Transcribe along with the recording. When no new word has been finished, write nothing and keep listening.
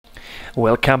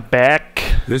Welcome back.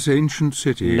 This ancient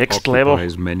city Next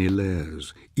occupies level. many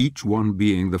layers, each one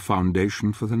being the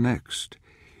foundation for the next.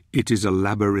 It is a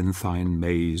labyrinthine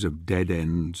maze of dead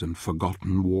ends and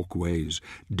forgotten walkways.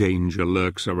 Danger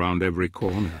lurks around every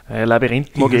corner.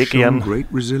 Labyrinth mag He ich has shown gern. great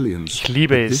resilience. Ich liebe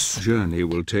but es. This journey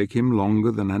will take him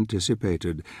longer than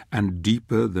anticipated and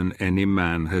deeper than any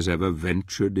man has ever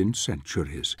ventured in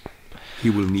centuries. He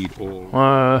will need all...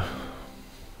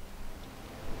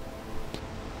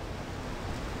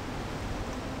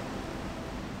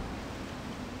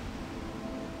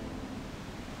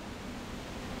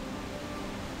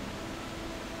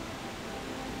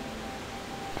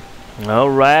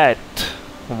 Alright,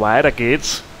 weiter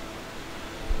geht's.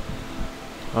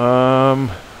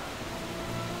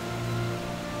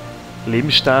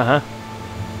 Lebensstar, hä?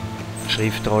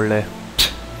 Schriftrolle.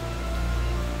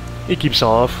 Ich geb's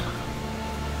auf.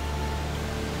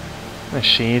 Na,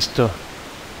 schön ist da.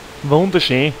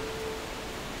 Wunderschön.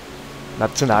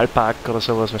 Nationalpark oder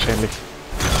sowas wahrscheinlich.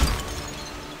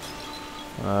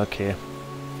 Okay.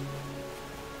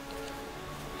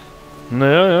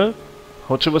 Naja, ja.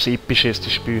 Hat schon was Episches,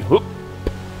 das Spiel. Hup.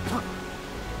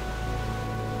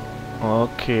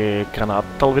 Okay,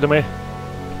 Granatal wieder mal.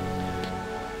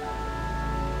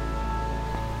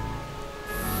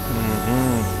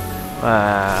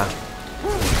 Ah,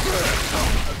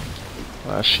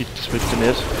 shit, das wird ja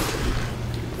nicht.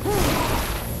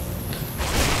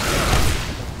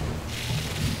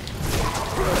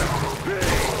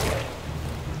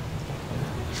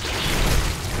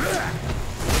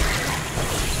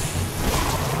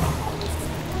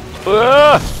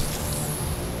 Ah!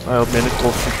 Er hat mich nicht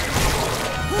getroffen.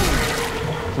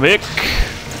 Weg!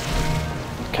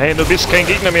 Du bist kein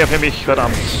Gegner mehr für mich,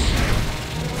 verdammt!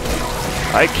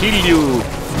 I kill you!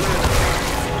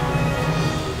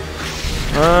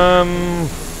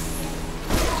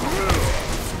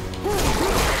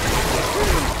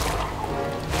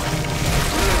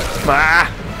 Ah!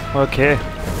 Okay.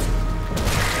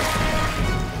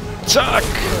 Zack!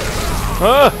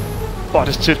 Ah! Boah,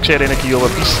 das zählt gescheit Energie, aber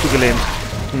bist du gelähmt?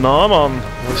 Na Mann,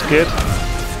 was geht?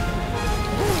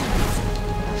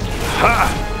 Ha!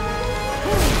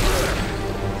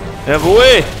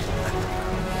 Jawohl!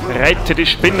 Reite die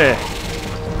Spinne!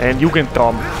 Ein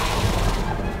Jugendtraum.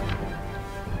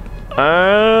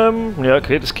 Ja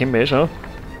okay, das kennen wir eh schon.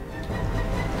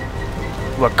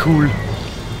 War cool.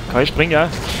 Kann ich springen, ja?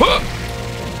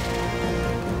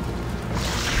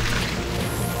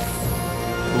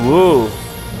 Wow.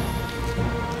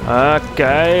 Ah,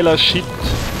 geiler Shit.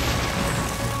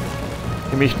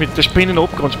 Ich möchte mit der Spinne in den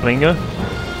Abgrund springen.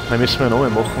 Dann müssen wir noch mal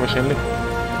machen wahrscheinlich.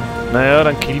 Naja,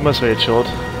 dann killen wir es jetzt schon.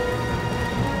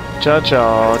 Ciao,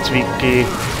 ciao, Zwicki.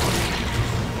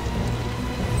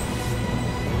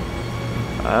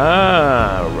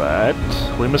 Ah, right.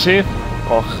 Holen wir sie.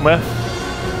 Brauchen wir.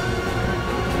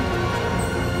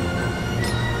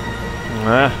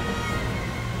 Na.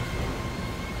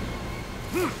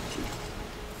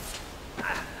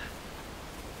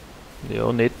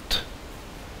 Ja, nett.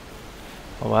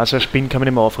 Aber auch so eine Spinne kann man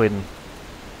nicht mehr aufhalten.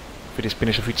 Für das bin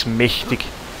ich schon viel zu mächtig.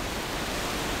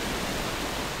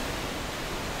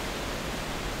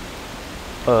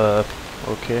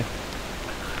 Okay.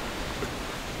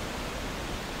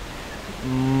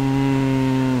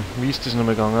 Wie ist das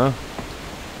nochmal gegangen?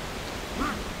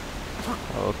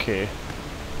 Okay.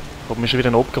 Hab mich schon wieder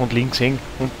in den Abgrund links hängen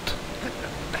und...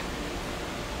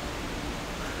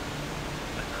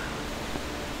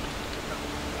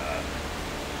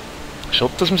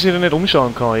 Schade, dass man sich da nicht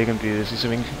umschauen kann irgendwie, das ist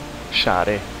ein wenig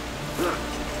schade.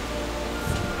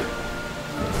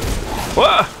 Oh!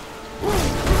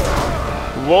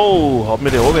 Wow, hat mir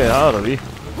die Auge ja, oder wie?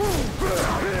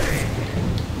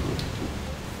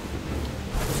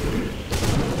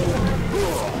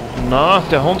 Na,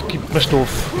 der Hund gibt mir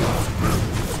Stoff.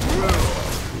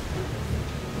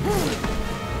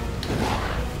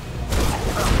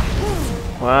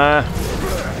 Ah.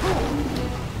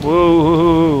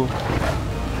 Wow.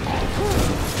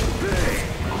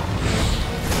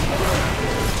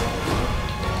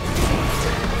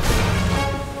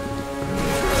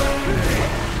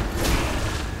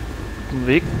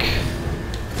 Weg.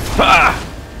 Ah!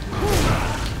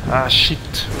 Ah, shit.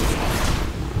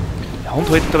 Der Hund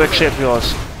hält aber gescheit wie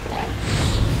aus.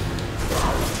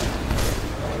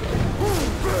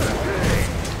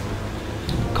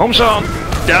 Komm schon!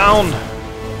 Down!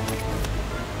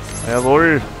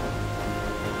 Jawohl!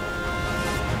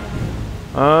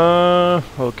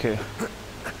 Okay.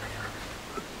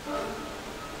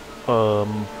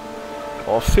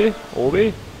 Auffi?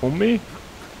 Obi? Ummi?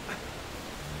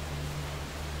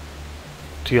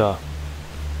 Tja.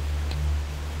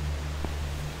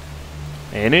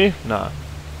 Eine? Nein.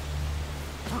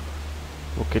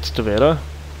 Wo geht's da weiter?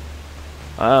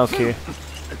 Ah, okay.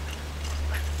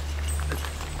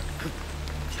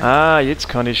 Ah, jetzt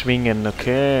kann ich schwingen,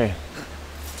 okay.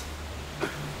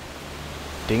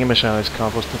 Denke mir schon, es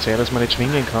kann fast nicht sein, dass man nicht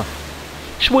schwingen kann.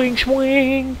 Schwing,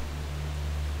 schwing!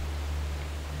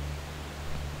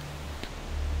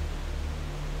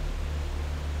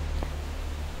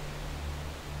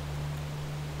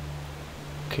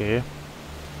 Okay.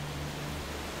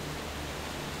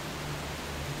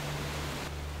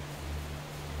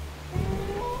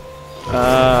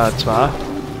 Ah, 2.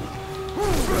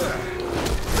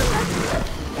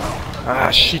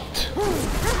 Ah, shit.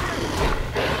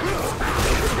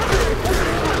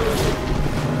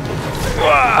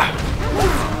 Uah.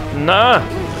 Na!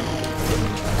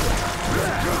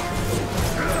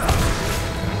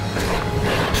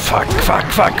 Fuck, fuck,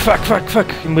 fuck, fuck, fuck, fuck.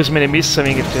 Ich muss meine Messer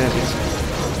wegen auf den setzen.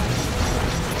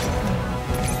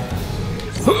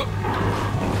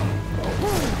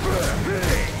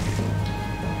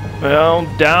 Ja,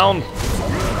 und down.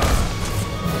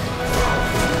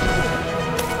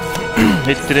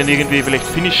 Hätte den irgendwie vielleicht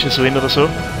finishen sollen oder so.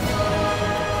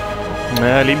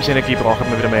 Naja, Lebensenergie brauchen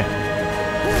wir wieder mehr.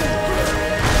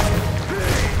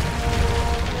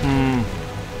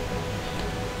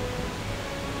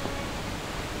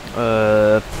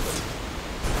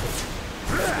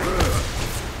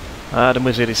 Ah, da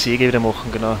muss ich die Säge wieder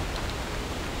machen, genau.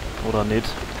 Oder nicht.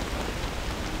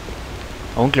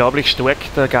 Unglaublich stark,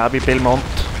 der Gabi Belmont.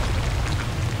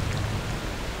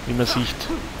 Wie man sieht.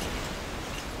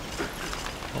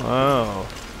 Wow.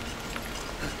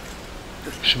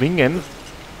 Schwingen?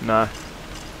 Nein.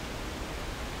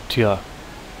 Tja.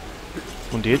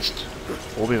 Und jetzt?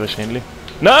 Obi wahrscheinlich.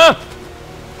 Na!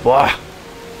 Boah!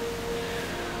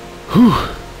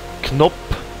 Knapp,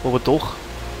 aber doch.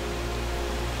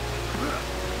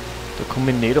 Da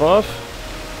komme ich nicht drauf.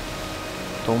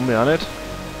 Da oben auch nicht.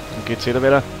 Dann geht's wieder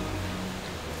weiter.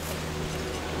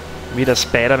 Wie der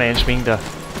Spider-Man schwingt er.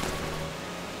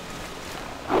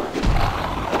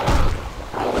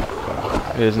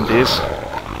 Wer ist denn das?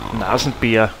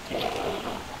 Nasenbär.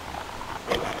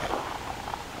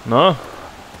 Na?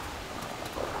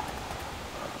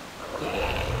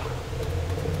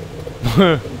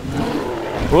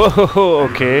 Oh,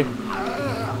 okay.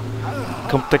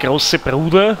 Kommt der große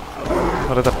Bruder.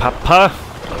 Oder der Papa.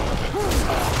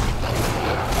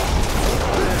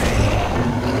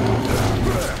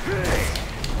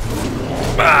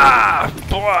 Ah,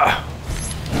 boah.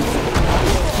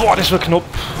 Boah, das war knapp.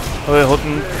 Aber er hat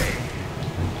einen...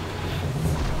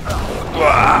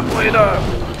 Boah, Alter.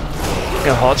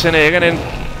 Er haut seine eigenen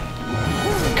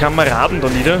Kameraden da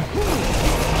nieder.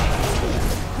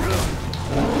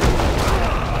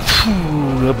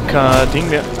 Puh, ich hab kein Ding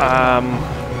mehr.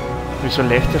 Wie so ein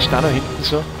leichter Stein da hinten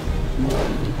so.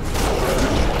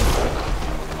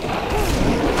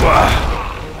 Boah.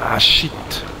 Ah, shit.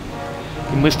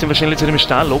 Ich muss den wahrscheinlich zu dem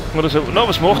Stein locken oder so. Na,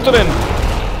 was macht er denn?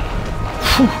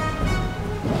 Puh.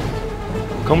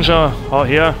 Komm schon, hau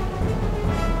her.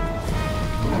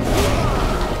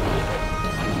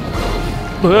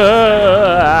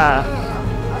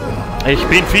 Ich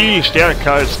bin viel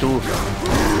stärker als du.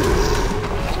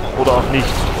 Oder auch nicht.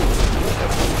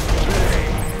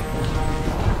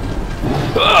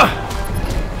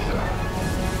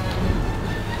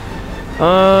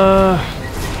 Da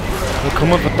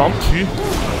kommen verdammt viel.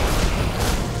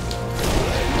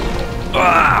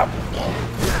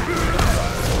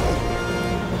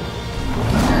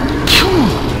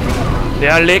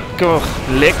 Ja, leck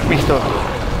mich doch.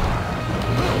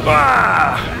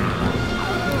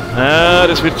 Ja,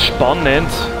 das wird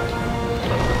spannend.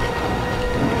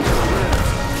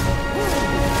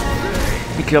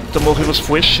 Ich glaube, da mache ich was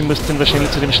falsch. Ich muss den wahrscheinlich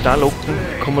zu dem Stein locken.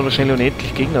 Kommen wahrscheinlich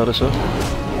unendlich Gegner oder so.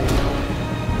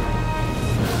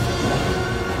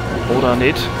 Oder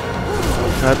nicht.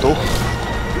 Ja, doch.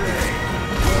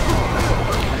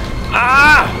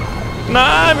 Ah!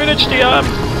 Nein, ich will nicht sterben!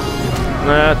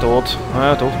 Naja, tot.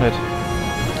 Naja, doch nicht.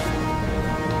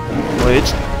 Aber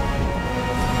jetzt.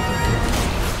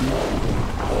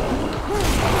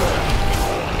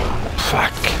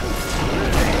 Fuck.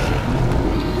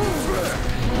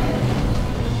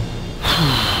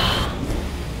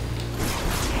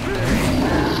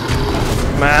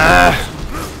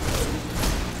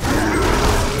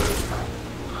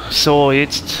 So,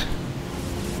 jetzt.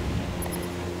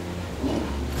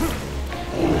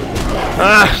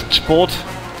 Sport.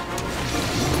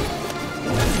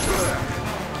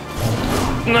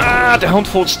 Na, der Hund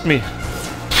fotzt mich.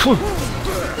 Puh.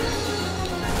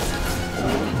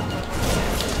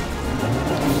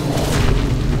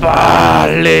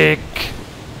 Leck.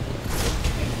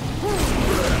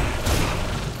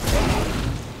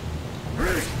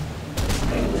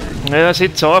 Ja,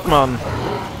 sitz auf, Mann.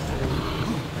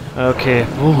 Okay.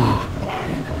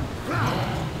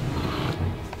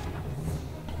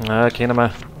 Na, können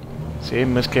wir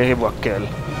sehen, das gleiche war geil.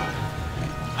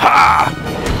 Ha!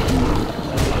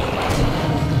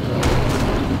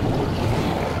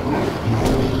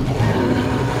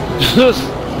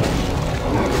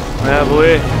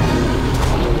 Jawohl.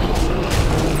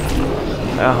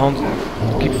 Ja, Hand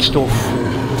gibt Stoff.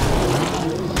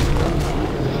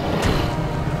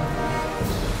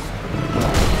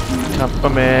 Kann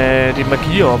man mal die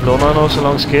Magie abladen, noch,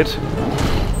 solange es geht.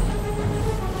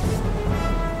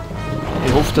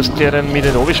 Ich hoffe, dass der dann mit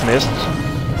den Obi schmeißt.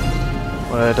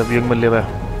 Weil da wirken wir lieber.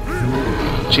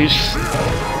 Tschüss.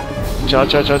 Ciao,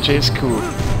 ciao, ciao, tschüss, cool.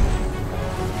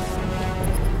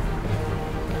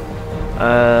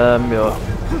 Ja.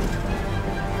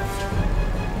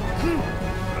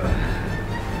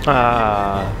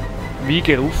 Ah, wie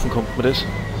gerufen kommt man das?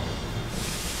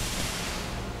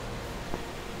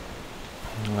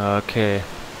 Okay.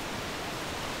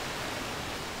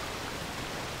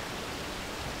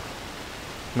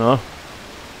 Na?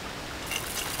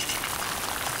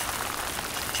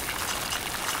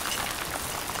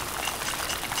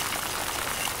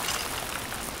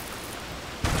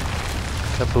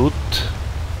 Kaputt.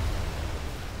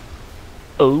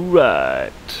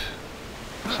 Alright.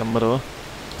 Was haben wir da?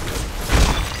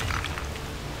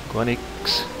 Gar nix.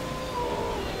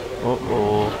 Oh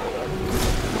oh.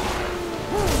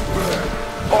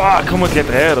 Oh, kommen wir gleich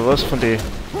 3 oder was von die?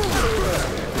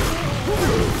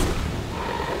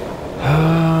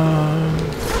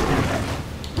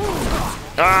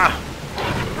 Ah!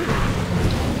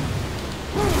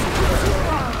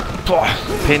 Boah,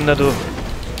 Penner du.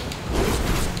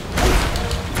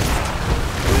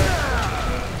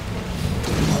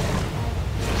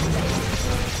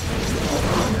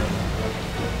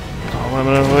 Da wollen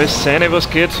wir noch alles sein, was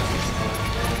geht.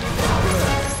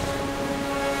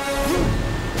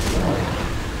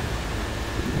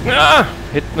 Ja,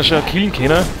 hätten wir schon killen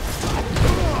können.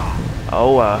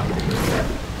 Aua.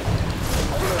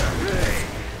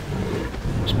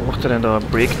 Was macht er denn da?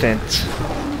 Breakdance.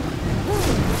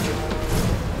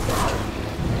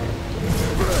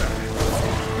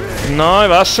 Nein,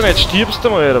 ich weiß nicht. Stirbst du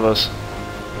mal oder was?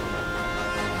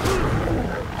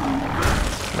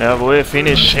 Jawohl,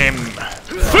 finish him.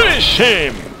 Finish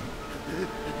him!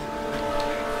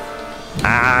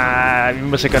 Ah, ich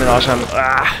muss ja gar nicht ausschauen.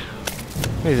 Ah,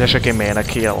 das ist ja schon ein gemeiner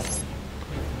Kerl.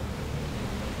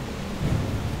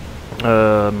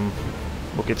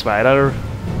 Wo geht's weiter?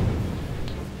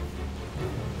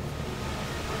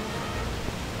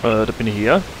 Da bin ich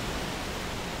hier.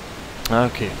 Ah,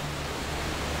 okay.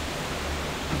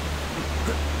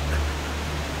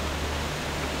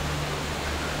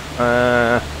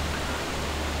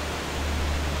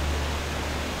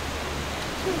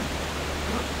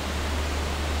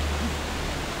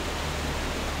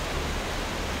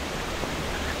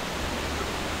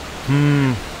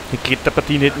 Die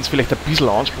Kletterpartien hätten es vielleicht ein bisschen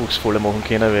anspruchsvoller machen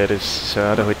können, weil das,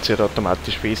 ja, da hält sich halt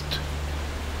automatisch fest.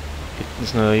 Hätten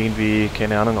es noch irgendwie,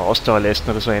 keine Ahnung,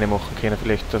 Ausdauerleisten oder so eine machen können,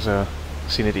 vielleicht, dass er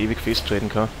sich nicht ewig festhalten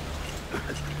kann.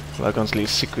 War ganz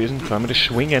lässig gewesen. Kann man das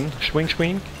schwingen? Schwing,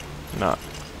 schwing? Nein.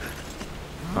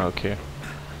 Ah, okay.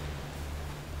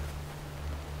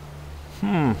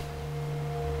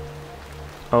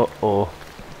 Oh oh.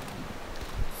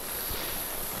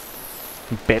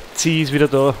 Betsy ist wieder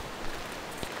da.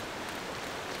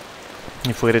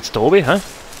 Ich fahre jetzt da oben, hä?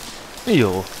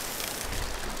 Jo.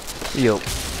 Jo.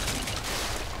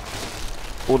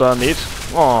 Oder nicht?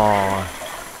 Oh.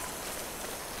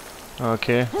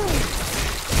 Okay.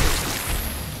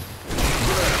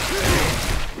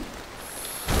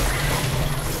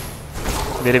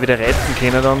 Werde wieder reiten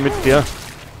können dann mit der.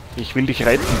 Ich will dich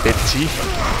reiten, Betsy.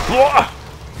 Boah!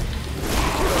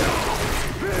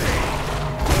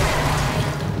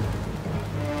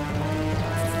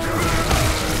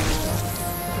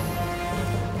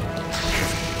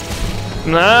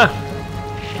 Na!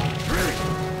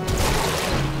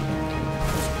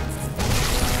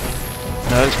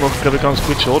 Ja, das macht, glaube ich, ganz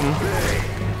gut Schaden.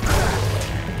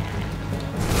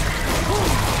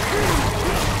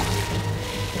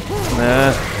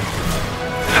 Na.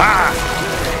 Ha!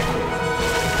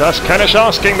 Du hast keine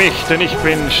Chance gegen mich, denn ich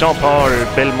bin Jean-Paul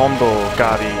Belmondo,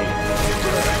 Gabi.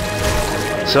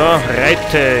 So,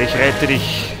 reite, ich reite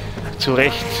dich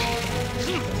zurecht.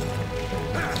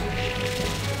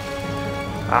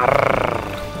 Arrrr.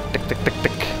 Tick, tick, tick,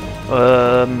 tick.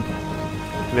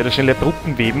 Ich werde schnell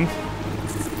Brücken weben.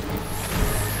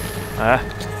 Ah.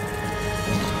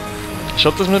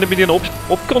 Schaut, dass man nicht mit in den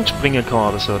Abgrund springen kann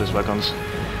oder so, das war ganz...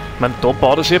 Ich meine, da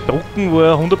baut er sich Brücken, wo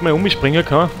er 100 Mal umspringen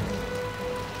kann.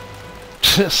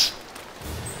 Das.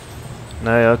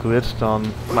 Naja, gut,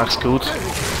 dann mach's gut.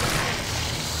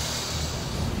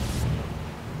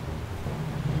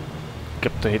 Ich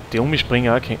glaube, da hätte ich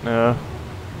umspringen auch können. Naja.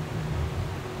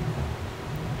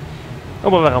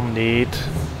 Aber warum nicht?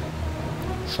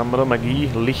 Sind wir da Magie?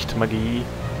 Lichtmagie.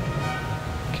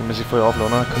 Können wir sie voll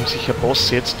aufladen. Kommt sicher Boss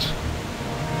jetzt.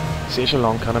 Ist eh schon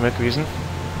lang keiner mehr gewesen.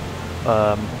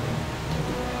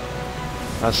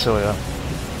 Achso, ja.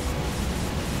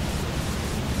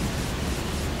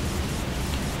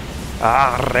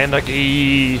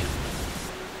 Energie!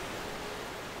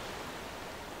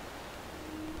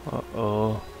 Oh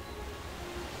oh.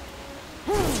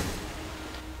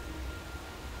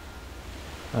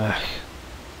 Ach.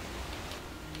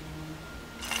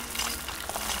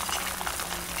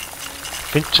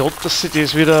 Ich finde schon, dass sich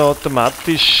das wieder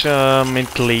automatisch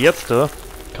entleert da.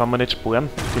 Kann man nicht sparen,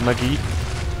 die Magie.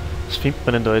 Was findet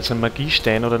man denn da jetzt? Ein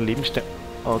Magiestein oder ein Lebensstein?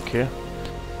 Okay.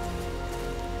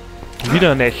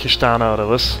 Wieder ein Eichensteiner oder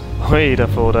was? Hey, der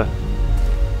Vater.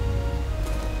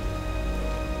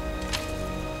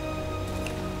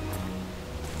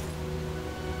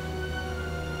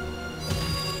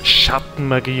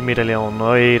 Schattenmagie-Medaillon.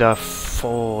 Hey, der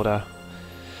Vater.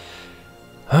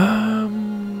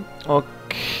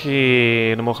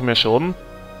 Okay, dann machen wir Schaden.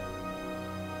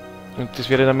 Und das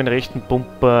werde ich dann mit dem rechten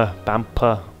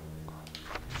Bumper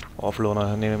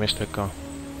aufladen. Nehme ich mir Stöcker an.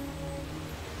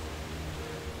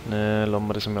 Ne, lassen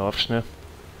wir das einmal aufschneiden.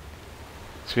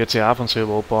 Das wird sich auch von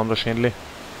selber abbauen wahrscheinlich.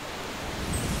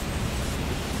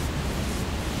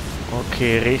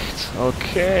 Okay, rechts.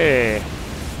 Okay.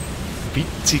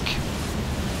 Witzig.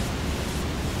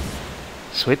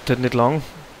 Das hält halt nicht lang.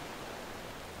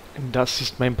 Das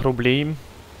ist mein Problem.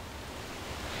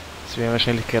 Das werden wir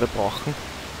wahrscheinlich gleich brauchen.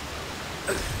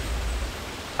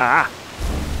 Ah!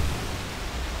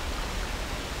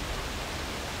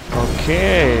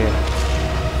 Okay.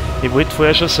 Ich wollte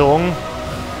vorher schon sagen,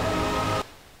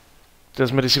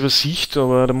 dass man das übersieht,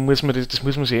 aber dann muss man das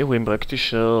muss man sich eh holen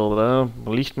praktisch, oder?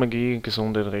 Lichtmagie,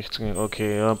 Gesundheit, rechts.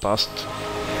 Okay, ja, passt.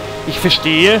 Ich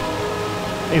verstehe.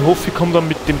 Ich hoffe, ich komme dann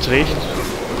mit dem zurecht.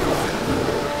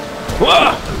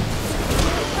 Uah!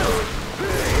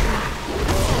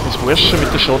 Das war's schon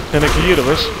mit der Schattenenergie, oder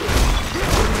was?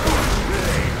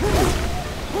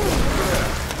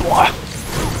 Boah!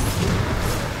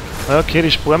 Okay, die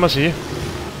sparen wir sie.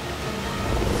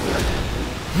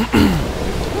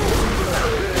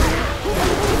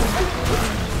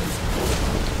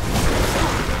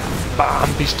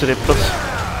 Bam, bist du deppert.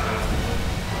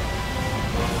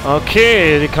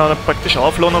 Okay, die kann praktisch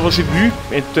aufladen, was ich will.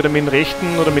 Entweder mit dem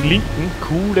rechten oder mit dem linken.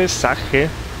 Coole Sache.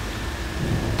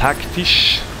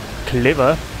 Taktisch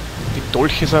clever. Die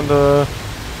Dolche sind da.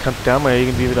 Kann der mal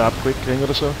irgendwie wieder abgeholt kriegen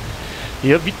oder so.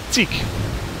 Ja, witzig.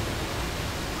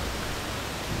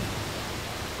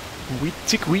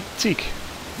 Witzig.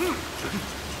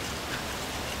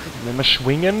 Wenn wir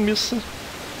schwingen müssen.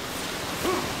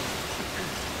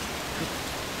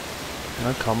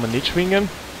 Dann kann man nicht schwingen.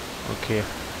 Okay.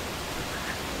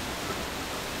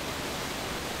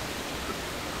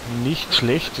 Nicht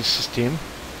schlechtes System.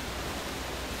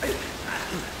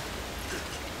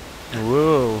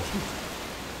 Wow.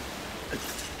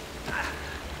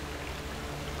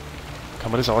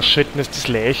 Kann man das ausschalten, ist das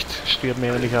leicht? Stört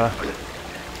mir eigentlich auch.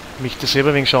 Ich möchte selber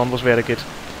ein wenig schauen, was weitergeht.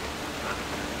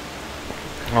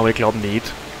 Aber ich glaube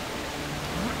nicht.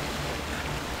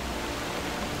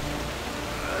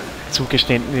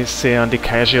 Zugeständnisse an die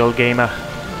Casual Gamer.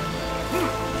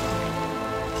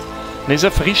 Das ist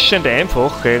erfrischend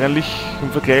einfach eigentlich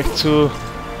im Vergleich zu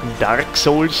Dark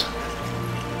Souls.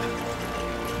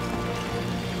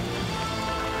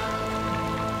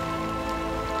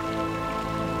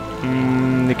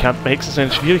 Ich kann mir höchstens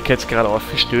einen Schwierigkeitsgrad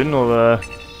aufstellen, aber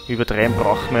übertreiben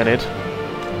braucht man ja nicht.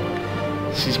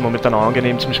 Es ist momentan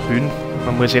angenehm zum Spielen.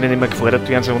 Man muss eh nicht immer gefordert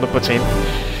werden, so 100%.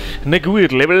 Na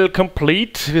gut, Level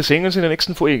complete. Wir sehen uns in der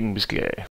nächsten Folge. Bis gleich.